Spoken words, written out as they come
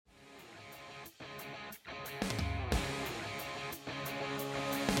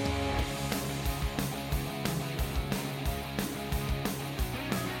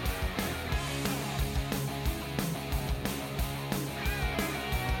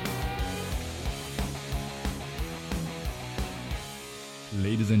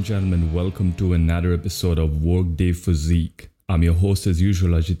Ladies and gentlemen, welcome to another episode of Workday Physique. I'm your host as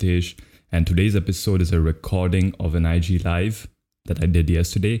usual, Ajitesh, and today's episode is a recording of an IG Live that I did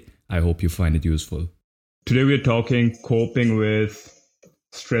yesterday. I hope you find it useful. Today we're talking coping with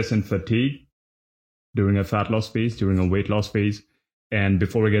stress and fatigue during a fat loss phase, during a weight loss phase. And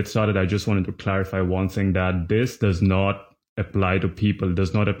before we get started, I just wanted to clarify one thing, that this does not apply to people,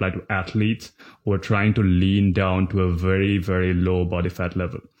 does not apply to athletes who are trying to lean down to a very, very low body fat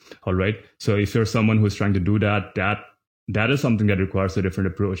level. All right. So if you're someone who's trying to do that is something that requires a different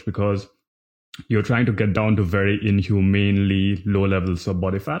approach, because you're trying to get down to very inhumanely low levels of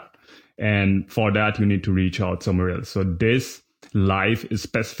body fat. And for that, you need to reach out somewhere else. So this live is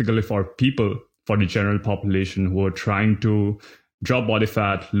specifically for people, for the general population who are trying to drop body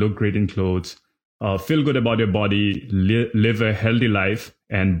fat, look great in clothes, feel good about your body, live a healthy life,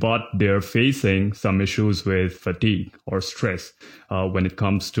 but they're facing some issues with fatigue or stress when it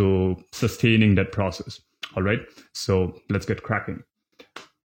comes to sustaining that process. All right, so let's get cracking.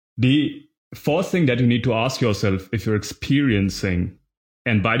 The first thing that you need to ask yourself if you're experiencing,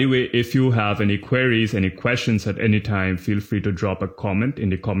 and by the way, if you have any queries, any questions at any time, feel free to drop a comment in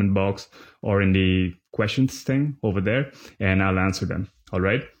the comment box or in the questions thing over there, and I'll answer them. All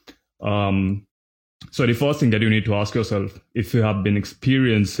right. So the first thing that you need to ask yourself, if you have been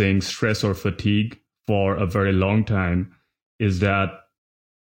experiencing stress or fatigue for a very long time, is that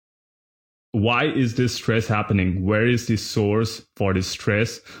why is this stress happening? Where is the source for this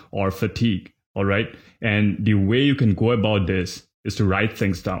stress or fatigue? All right. And the way you can go about this is to write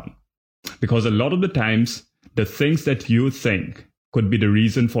things down, because a lot of the times the things that you think could be the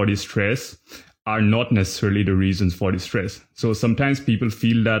reason for the stress are not necessarily the reasons for the stress. So sometimes people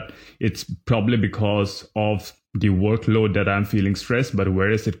feel that it's probably because of the workload that I'm feeling stressed, but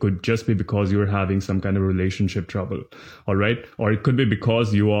whereas it could just be because you're having some kind of relationship trouble, all right? Or it could be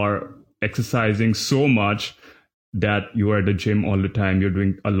because you are exercising so much that you are at the gym all the time, you're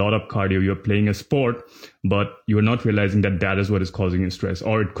doing a lot of cardio, you're playing a sport, but you're not realizing that that is what is causing you stress.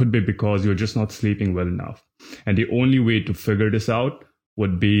 Or it could be because you're just not sleeping well enough. And the only way to figure this out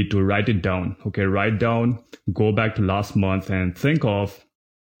would be to write it down. Okay, write down, go back to last month and think of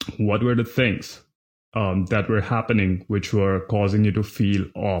what were the things that were happening which were causing you to feel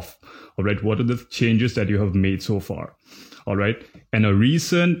off. All right, what are the changes that you have made so far? All right, and a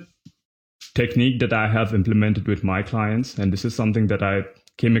recent technique that I have implemented with my clients, and this is something that I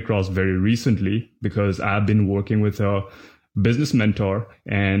came across very recently because I've been working with a business mentor,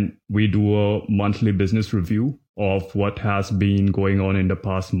 and we do a monthly business review of what has been going on in the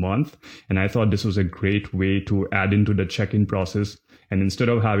past month. And I thought this was a great way to add into the check-in process. And instead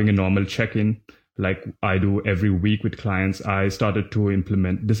of having a normal check-in like I do every week with clients, I started to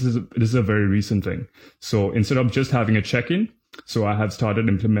implement, this is a very recent thing. So instead of just having a check-in, so I have started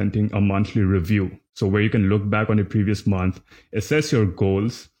implementing a monthly review. So where you can look back on the previous month, assess your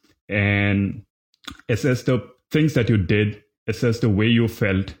goals, and assess the things that you did, assess the way you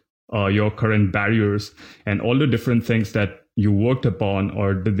felt, your current barriers, and all the different things that you worked upon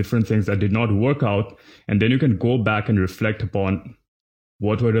or the different things that did not work out. And then you can go back and reflect upon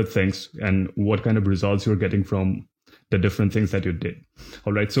what were the things and what kind of results you're getting from the different things that you did.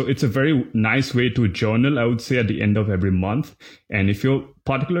 All right. So it's a very nice way to journal, I would say, at the end of every month. And if you're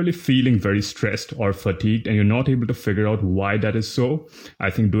particularly feeling very stressed or fatigued and you're not able to figure out why that is so, I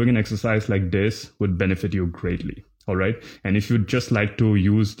think doing an exercise like this would benefit you greatly. All right. And if you'd just like to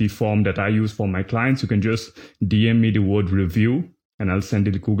use the form that I use for my clients, you can just DM me the word review and I'll send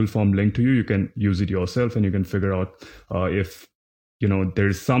you the Google form link to you. You can use it yourself and you can figure out if,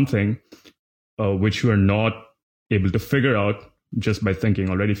 there's something which you are not able to figure out just by thinking.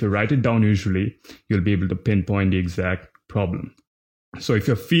 All right. If you write it down, usually you'll be able to pinpoint the exact problem. So if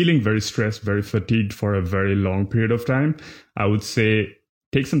you're feeling very stressed, very fatigued for a very long period of time, I would say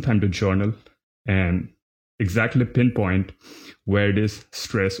take some time to journal and exactly pinpoint where this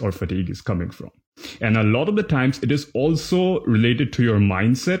stress or fatigue is coming from. And a lot of the times it is also related to your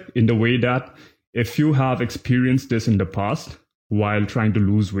mindset, in the way that if you have experienced this in the past while trying to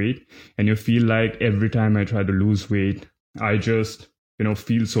lose weight and you feel like every time I try to lose weight, I just,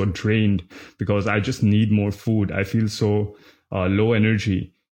 feel so drained because I just need more food. I feel so low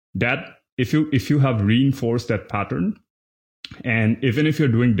energy. That if you have reinforced that pattern, and even if you're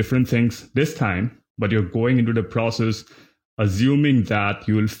doing different things this time, but you're going into the process assuming that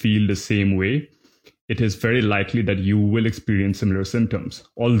you will feel the same way, it is very likely that you will experience similar symptoms.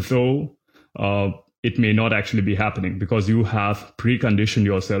 Although it may not actually be happening because you have preconditioned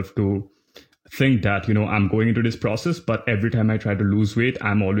yourself to think that, I'm going into this process, but every time I try to lose weight,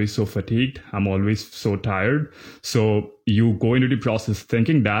 I'm always so fatigued. I'm always so tired. So you go into the process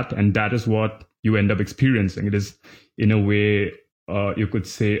thinking that, and that is what you end up experiencing. It is, in a way, you could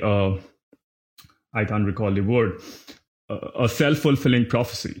say, I can't recall the word, a self-fulfilling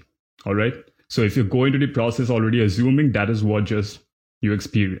prophecy. All right. So if you go into the process already assuming that is what just you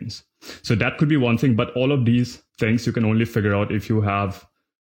experience. So that could be one thing, but all of these things you can only figure out if you have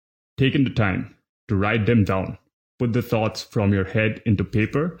taken the time to write them down, put the thoughts from your head into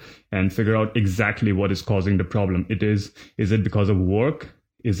paper and figure out exactly what is causing the problem. Is it because of work?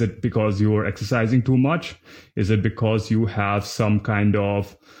 Is it because you are exercising too much? Is it because you have some kind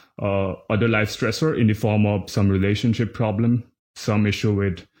of other life stressor in the form of some relationship problem, some issue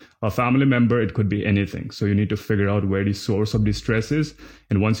with a family member? It could be anything. So you need to figure out where the source of the stress is.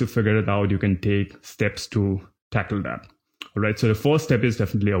 And once you figure it out, you can take steps to tackle that. All right. So the first step is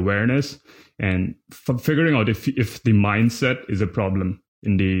definitely awareness and figuring out if the mindset is a problem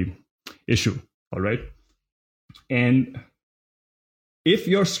in the issue. All right. And if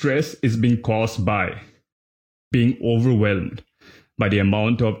your stress is being caused by being overwhelmed by the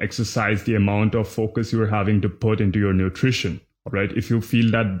amount of exercise, the amount of focus you're having to put into your nutrition, all right, if you feel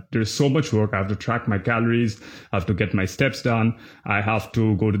that there's so much work, I have to track my calories, I have to get my steps done, I have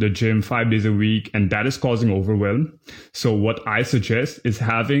to go to the gym 5 days a week, and that is causing overwhelm. So what I suggest is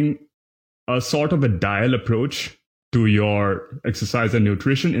having a sort of a dial approach to your exercise and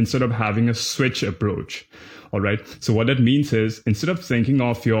nutrition instead of having a switch approach. All right. So what that means is instead of thinking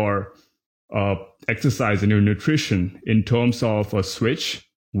of your exercise and your nutrition in terms of a switch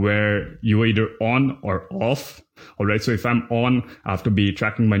where you're either on or off. All right. So if I'm on, I have to be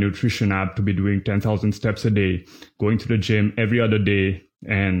tracking my nutrition. I have to be doing 10,000 steps a day, going to the gym every other day,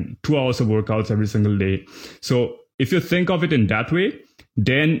 and 2 hours of workouts every single day. So if you think of it in that way,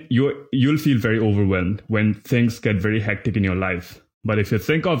 then you'll feel very overwhelmed when things get very hectic in your life. But if you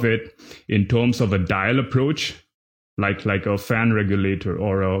think of it in terms of a dial approach, like a fan regulator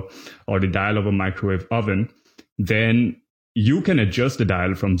or the dial of a microwave oven, then you can adjust the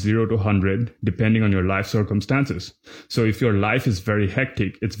dial from 0 to 100 depending on your life circumstances. So if your life is very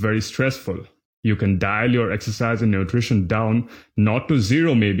hectic, it's very stressful, you can dial your exercise and nutrition down, not to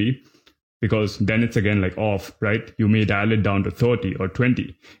 0 maybe, because then it's again like off, right? You may dial it down to 30 or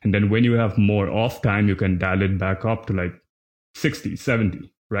 20. And then when you have more off time, you can dial it back up to like 60,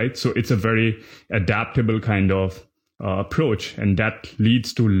 70, right? So it's a very adaptable kind of approach. And that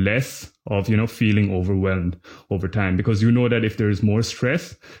leads to less of, feeling overwhelmed over time, because you know that if there is more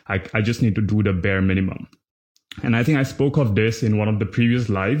stress, I just need to do the bare minimum. And I think I spoke of this in one of the previous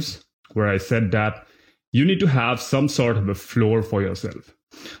lives where I said that you need to have some sort of a floor for yourself.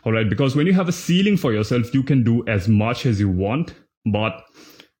 All right. Because when you have a ceiling for yourself, you can do as much as you want. But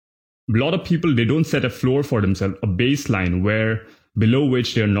a lot of people, they don't set a floor for themselves, a baseline where below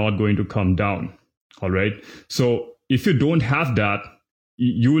which they're not going to come down. All right. So if you don't have that,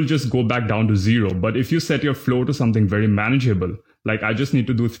 you will just go back down to 0. But if you set your floor to something very manageable, like I just need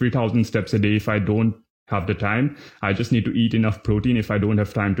to do 3,000 steps a day if I don't have the time. I just need to eat enough protein if I don't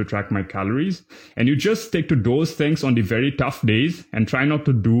have time to track my calories. And you just stick to those things on the very tough days and try not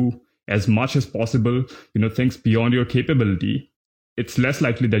to do as much as possible, things beyond your capability. It's less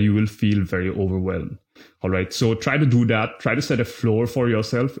likely that you will feel very overwhelmed. All right. So try to do that. Try to set a floor for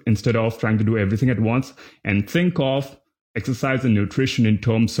yourself instead of trying to do everything at once, and think of exercise and nutrition in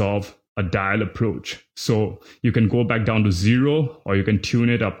terms of a dial approach. So you can go back down to 0 or you can tune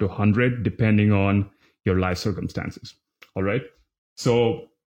it up to 100 depending on your life circumstances. All right. So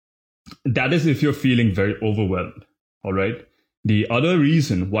that is if you're feeling very overwhelmed. All right. The other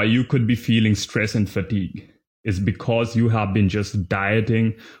reason why you could be feeling stress and fatigue is because you have been just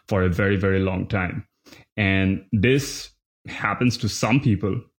dieting for a very, very long time. And this happens to some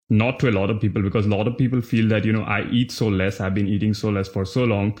people, not to a lot of people, because a lot of people feel that, I eat so less, I've been eating so less for so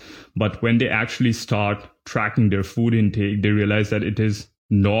long. But when they actually start tracking their food intake, they realize that it is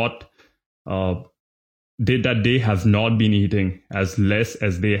not that they have not been eating as less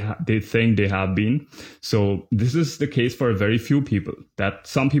as they think they have been. So this is the case for very few people, that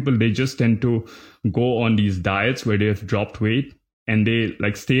some people, they just tend to go on these diets where they have dropped weight and they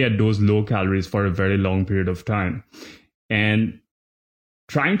stay at those low calories for a very long period of time. And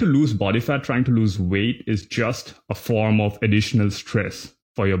trying to lose body fat, trying to lose weight is just a form of additional stress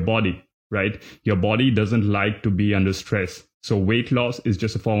for your body, right? Your body doesn't like to be under stress. So weight loss is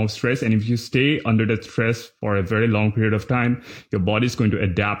just a form of stress. And if you stay under that stress for a very long period of time, your body is going to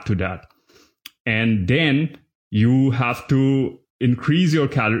adapt to that. And then you have to decrease your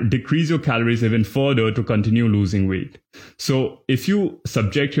calories even further to continue losing weight. So if you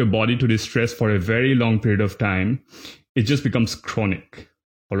subject your body to this stress for a very long period of time, it just becomes chronic.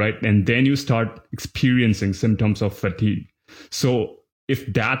 All right. And then you start experiencing symptoms of fatigue. So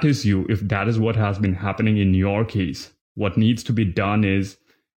if that is you, if that is what has been happening in your case, what needs to be done is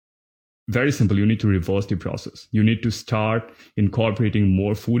very simple. You need to reverse the process. You need to start incorporating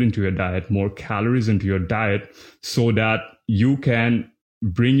more food into your diet, more calories into your diet, so that you can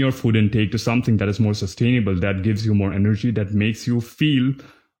bring your food intake to something that is more sustainable, that gives you more energy, that makes you feel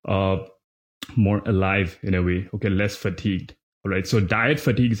more alive in a way, okay, less fatigued. All right. So diet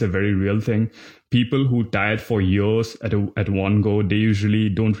fatigue is a very real thing. People who diet for years at one go, they usually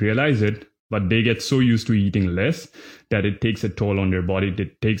don't realize it, but they get so used to eating less that it takes a toll on their body.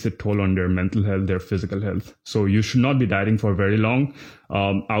 It takes a toll on their mental health, their physical health. So you should not be dieting for very long.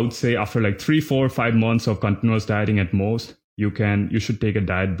 I would say after like 3, 4, 5 months of continuous dieting at most, you should take a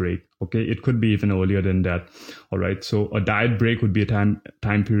diet break. Okay. It could be even earlier than that. All right. So a diet break would be a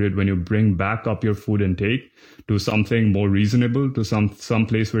time period when you bring back up your food intake to something more reasonable, to some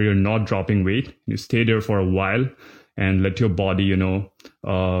place where you're not dropping weight. You stay there for a while and let your body,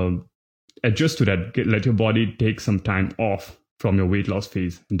 adjust to that. Let your body take some time off from your weight loss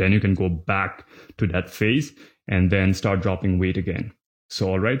phase. And then you can go back to that phase and then start dropping weight again. So,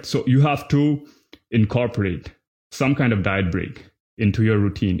 all right. So you have to incorporate some kind of diet break into your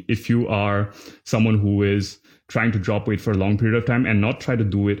routine if you are someone who is trying to drop weight for a long period of time, and not try to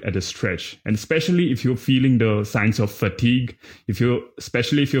do it at a stretch. And especially if you're feeling the signs of fatigue,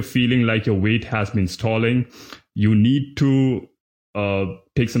 especially if you're feeling like your weight has been stalling, you need to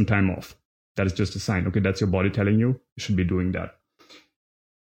take some time off. That is just a sign. Okay, that's your body telling you should be doing that.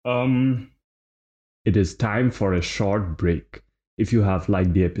 It is time for a short break. If you have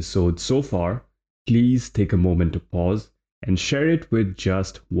liked the episode so far, please take a moment to pause and share it with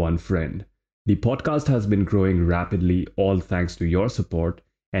just one friend. The podcast has been growing rapidly, all thanks to your support,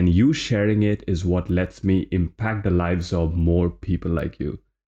 and you sharing it is what lets me impact the lives of more people like you.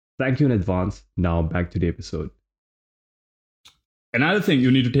 Thank you in advance. Now back to the episode. Another thing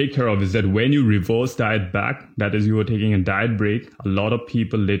you need to take care of is that when you reverse diet back, that is, you are taking a diet break, a lot of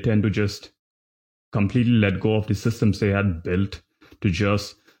people, they tend to just completely let go of the systems they had built to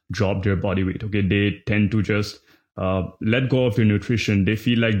just drop their body weight. Okay, they tend to just let go of their nutrition. They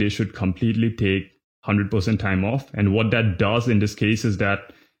feel like they should completely take 100% time off. And what that does in this case is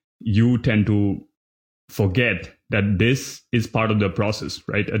that you tend to forget that this is part of the process,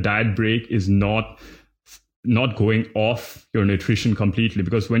 right? A diet break is not going off your nutrition completely,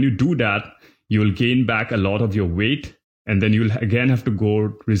 because when you do that, you'll gain back a lot of your weight, and then you'll again have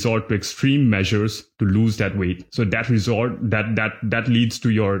to resort to extreme measures to lose that weight. So that leads to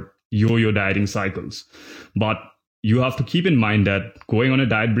your yo-yo dieting cycles. But you have to keep in mind that going on a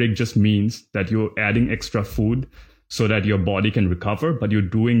diet break just means that you're adding extra food so that your body can recover, but you're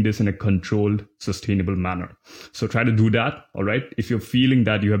doing this in a controlled, sustainable manner. So try to do that, all right? If you're feeling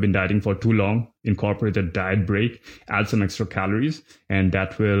that you have been dieting for too long, incorporate a diet break, add some extra calories, and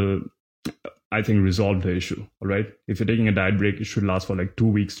that will, I think, resolve the issue, all right? If you're taking a diet break, it should last for like 2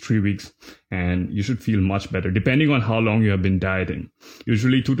 weeks, 3 weeks, and you should feel much better, depending on how long you have been dieting.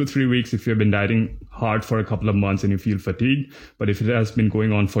 Usually 2 to 3 weeks if you've been dieting hard for a couple of months and you feel fatigued, but if it has been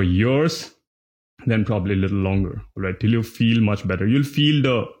going on for years, then probably a little longer, all right, till you feel much better. You'll feel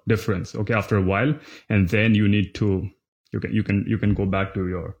the difference, okay, after a while, and then you can go back to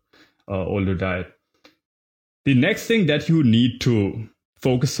your older diet. The next thing that you need to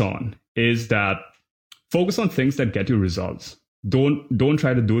focus on is that focus on things that get you results. Don't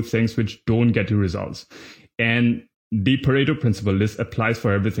try to do things which don't get you results. And the Pareto principle, this applies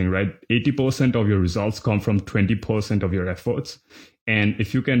for everything, right? 80% of your results come from 20% of your efforts. And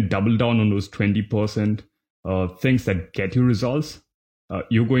if you can double down on those 20% things that get you results,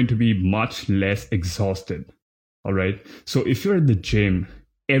 you're going to be much less exhausted. All right. So if you're at the gym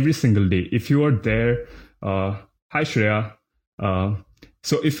every single day, if you are there, hi Shreya.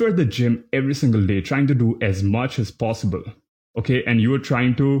 So if you're at the gym every single day, trying to do as much as possible, okay, and you're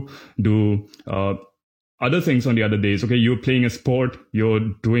trying to do other things on the other days, okay, you're playing a sport, you're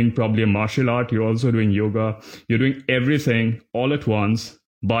doing probably a martial art, you're also doing yoga, you're doing everything all at once,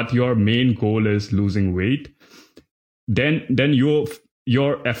 but your main goal is losing weight, then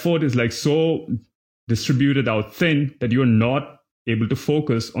your effort is like so distributed out thin that you're not able to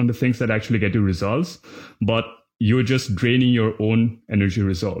focus on the things that actually get you results, but you're just draining your own energy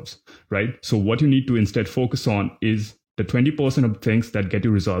reserves, right? So what you need to instead focus on is the 20% of things that get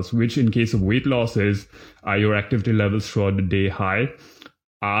you results, which in case of weight loss are your activity levels throughout the day high?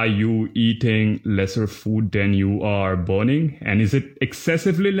 are you eating lesser food than you are burning? And is it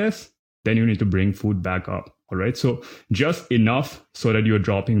excessively less? Then you need to bring food back up. All right. So just enough so that you're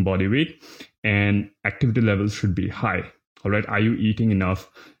dropping body weight, and activity levels should be high. All right. Are you eating enough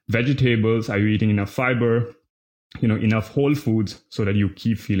vegetables? Are you eating enough fiber? Enough whole foods so that you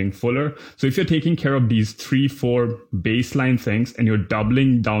keep feeling fuller. So if you're taking care of these 3-4 baseline things and you're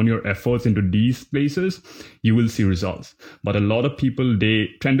doubling down your efforts into these places, you will see results. But a lot of people, they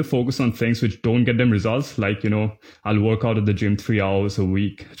tend to focus on things which don't get them results. Like, I'll work out at the gym 3 hours a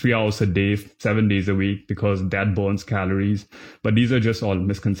week, 3 hours a day, 7 days a week, because that burns calories. But these are just all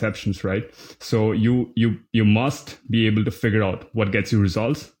misconceptions, right? So you must be able to figure out what gets you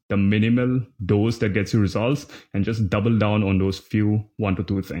results, the minimal dose that gets you results, and just double down on those few 1 to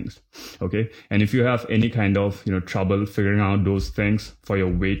 2 things. Okay. And if you have any kind of, trouble figuring out those things for your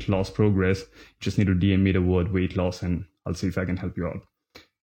weight loss progress, you just need to DM me the word weight loss and I'll see if I can help you out.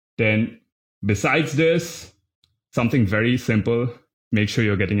 Then besides this, something very simple, make sure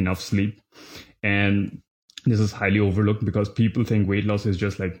you're getting enough sleep. And this is highly overlooked because people think weight loss is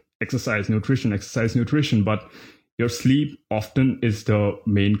just like exercise, nutrition, but your sleep often is the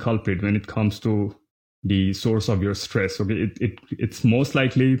main culprit when it comes to the source of your stress. Okay, it's most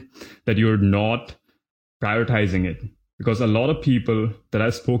likely that you're not prioritizing it, because a lot of people that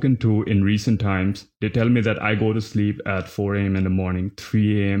I've spoken to in recent times, they tell me that I go to sleep at 4 a.m. in the morning,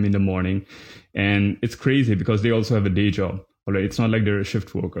 3 a.m. in the morning, and it's crazy because they also have a day job. All right, it's not like they're a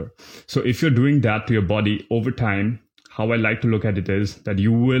shift worker. So if you're doing that to your body over time, how I like to look at it is that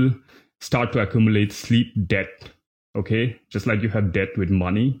you will start to accumulate sleep debt. Okay, just like you have debt with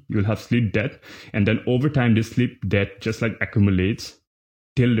money, you'll have sleep debt. And then over time, this sleep debt just like accumulates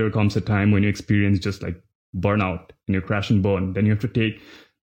till there comes a time when you experience just like burnout and you crash and burn. Then you have to take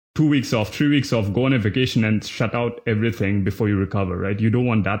 2 weeks off, 3 weeks off, go on a vacation and shut out everything before you recover, right? You don't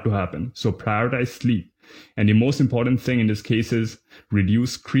want that to happen. So prioritize sleep. And the most important thing in this case is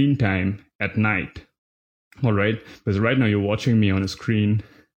reduce screen time at night. All right, because right now you're watching me on a screen.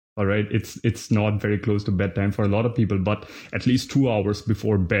 All right, it's not very close to bedtime for a lot of people, but at least 2 hours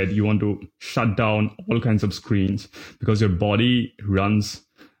before bed, you want to shut down all kinds of screens, because your body runs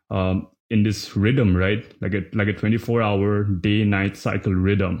in this rhythm, right? Like a 24-hour day-night cycle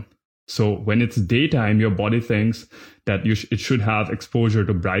rhythm. So when it's daytime, your body thinks that it should have exposure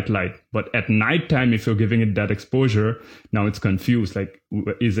to bright light. But at nighttime, if you're giving it that exposure, now it's confused. Like,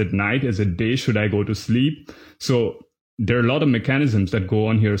 is it night? Is it day? Should I go to sleep? So there are a lot of mechanisms that go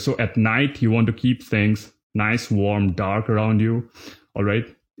on here. So at night, you want to keep things nice, warm, dark around you, all right,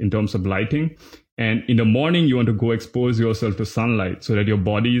 in terms of lighting. And in the morning, you want to go expose yourself to sunlight so that your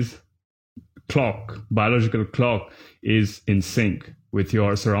body's biological clock is in sync with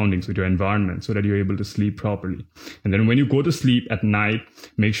your surroundings, with your environment, so that you're able to sleep properly. And then when you go to sleep at night,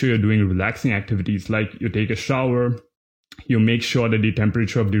 make sure you're doing relaxing activities, like you take a shower, you make sure that the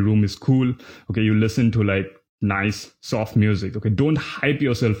temperature of the room is cool. Okay, you listen to like nice soft music. Okay, don't hype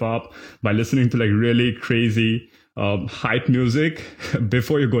yourself up by listening to like really crazy hype music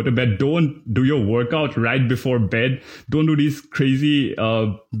before you go to bed. Don't do your workout right before bed. Don't do these crazy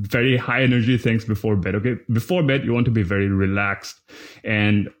very high energy things before bed. Okay, before bed you want to be very relaxed,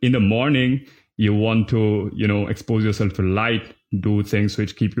 and in the morning you want to expose yourself to light, do things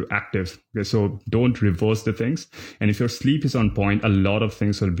which keep you active. Okay, so don't reverse the things. And if your sleep is on point, a lot of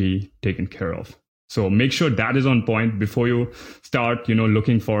things will be taken care of. So make sure that is on point before you start,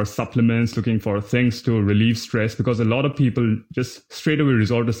 looking for supplements, looking for things to relieve stress, because a lot of people just straight away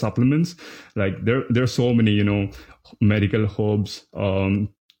resort to supplements. Like there are so many, medical herbs,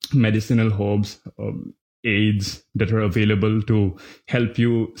 medicinal herbs, aids that are available to help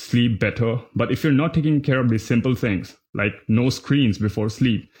you sleep better. But if you're not taking care of these simple things, like no screens before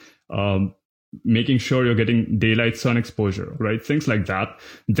sleep, making sure you're getting daylight sun exposure, right? Things like that,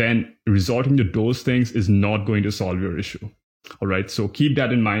 then resorting to those things is not going to solve your issue. All right. So keep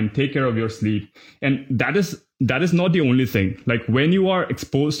that in mind. Take care of your sleep. And that is not the only thing. Like when you are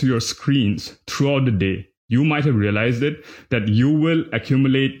exposed to your screens throughout the day, you might have realized it, that you will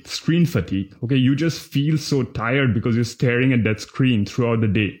accumulate screen fatigue. Okay. You just feel so tired because you're staring at that screen throughout the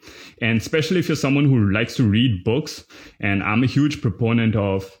day. And especially if you're someone who likes to read books, and I'm a huge proponent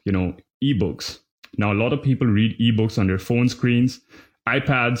of, ebooks. Now, a lot of people read ebooks on their phone screens,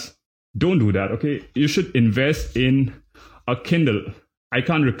 iPads. Don't do that. Okay. You should invest in a Kindle. I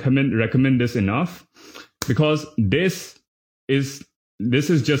can't recommend this enough, because this is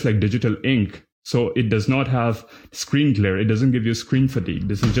just like digital ink. So it does not have screen glare. It doesn't give you screen fatigue.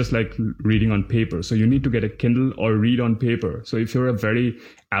 This is just like reading on paper. So you need to get a Kindle or read on paper. So if you're a very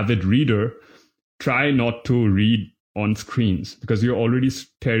avid reader, try not to read on screens, because you're already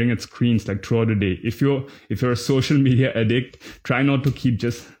staring at screens like throughout the day. If you're a social media addict, try not to keep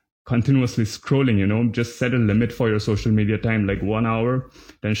just continuously scrolling, just set a limit for your social media time, like 1 hour,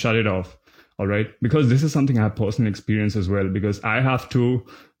 then shut it off. All right. Because this is something I have personally experienced as well, because I have to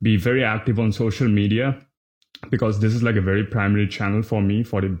be very active on social media, because this is like a very primary channel for me,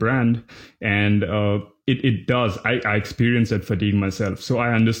 for the brand. And it does. I experience that fatigue myself. So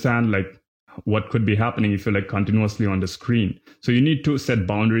I understand like what could be happening if you're like continuously on the screen. So you need to set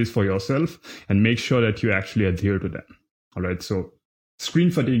boundaries for yourself and make sure that you actually adhere to them. All right. So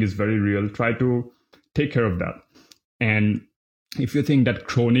screen fatigue is very real. Try to take care of that. And if you think that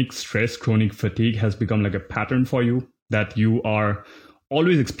chronic stress, chronic fatigue has become like a pattern for you, that you are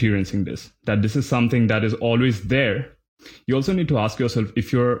always experiencing this, that this is something that is always there, you also need to ask yourself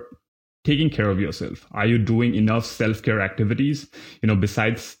if you're taking care of yourself. Are you doing enough self-care activities,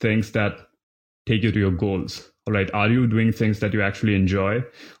 besides things that take you to your goals? All right. Are you doing things that you actually enjoy?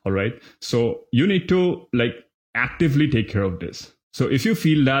 All right. So you need to like actively take care of this. So if you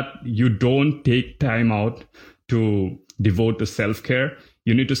feel that you don't take time out to devote to self-care,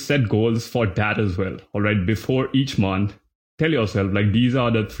 you need to set goals for that as well. All right. Before each month, tell yourself like, these are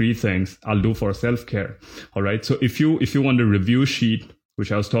the 3 things I'll do for self-care. All right. So if you want a review sheet,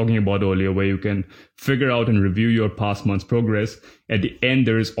 which I was talking about earlier, where you can figure out and review your past month's progress, at the end,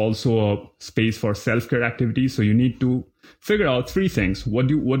 there is also a space for self-care activities. So you need to figure out 3 things. What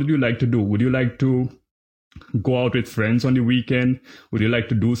did you like to do? Would you like to go out with friends on the weekend? Would you like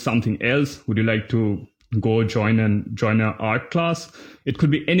to do something else? Would you like to go join an art class? It could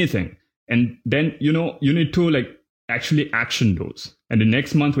be anything. And then, you need to like actually action those. And the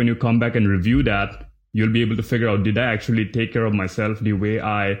next month, when you come back and review that, you'll be able to figure out, did I actually take care of myself the way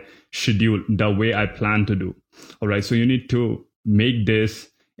I scheduled, the way I plan to do? All right. So you need to make this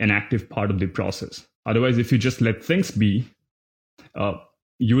an active part of the process. Otherwise, if you just let things be,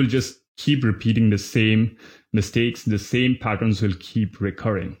 you will just keep repeating the same mistakes. The same patterns will keep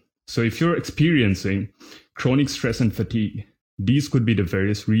recurring. So if you're experiencing chronic stress and fatigue, these could be the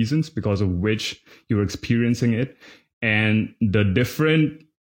various reasons because of which you're experiencing it. And the different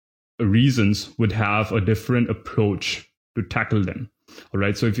reasons would have a different approach to tackle them. All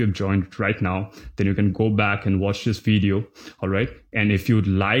right. So if you've joined right now, then you can go back and watch this video. All right. And if you'd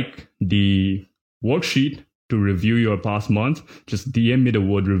like the worksheet to review your past month, just DM me the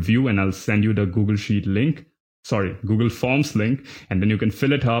word review and I'll send you the Google Forms link. And then you can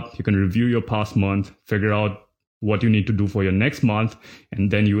fill it up. You can review your past month, figure out what you need to do for your next month, and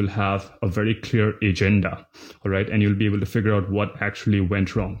then you will have a very clear agenda. All right. And you'll be able to figure out what actually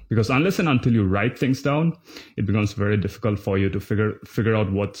went wrong. Because unless and until you write things down, it becomes very difficult for you to figure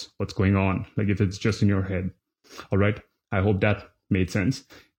out what's going on. Like if it's just in your head. All right. I hope that made sense.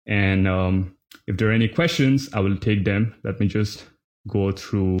 And if there are any questions, I will take them. Let me just go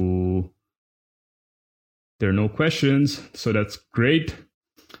through. There are no questions. So that's great.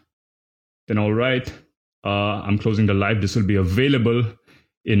 Then all right. I'm closing the live. This will be available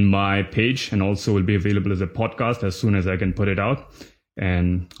in my page and also will be available as a podcast as soon as I can put it out.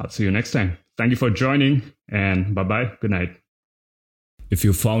 And I'll see you next time. Thank you for joining and bye-bye. Good night. If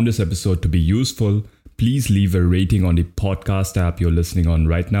you found this episode to be useful, please leave a rating on the podcast app you're listening on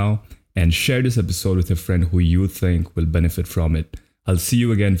right now and share this episode with a friend who you think will benefit from it. I'll see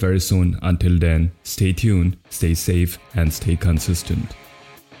you again very soon. Until then, stay tuned, stay safe, and stay consistent.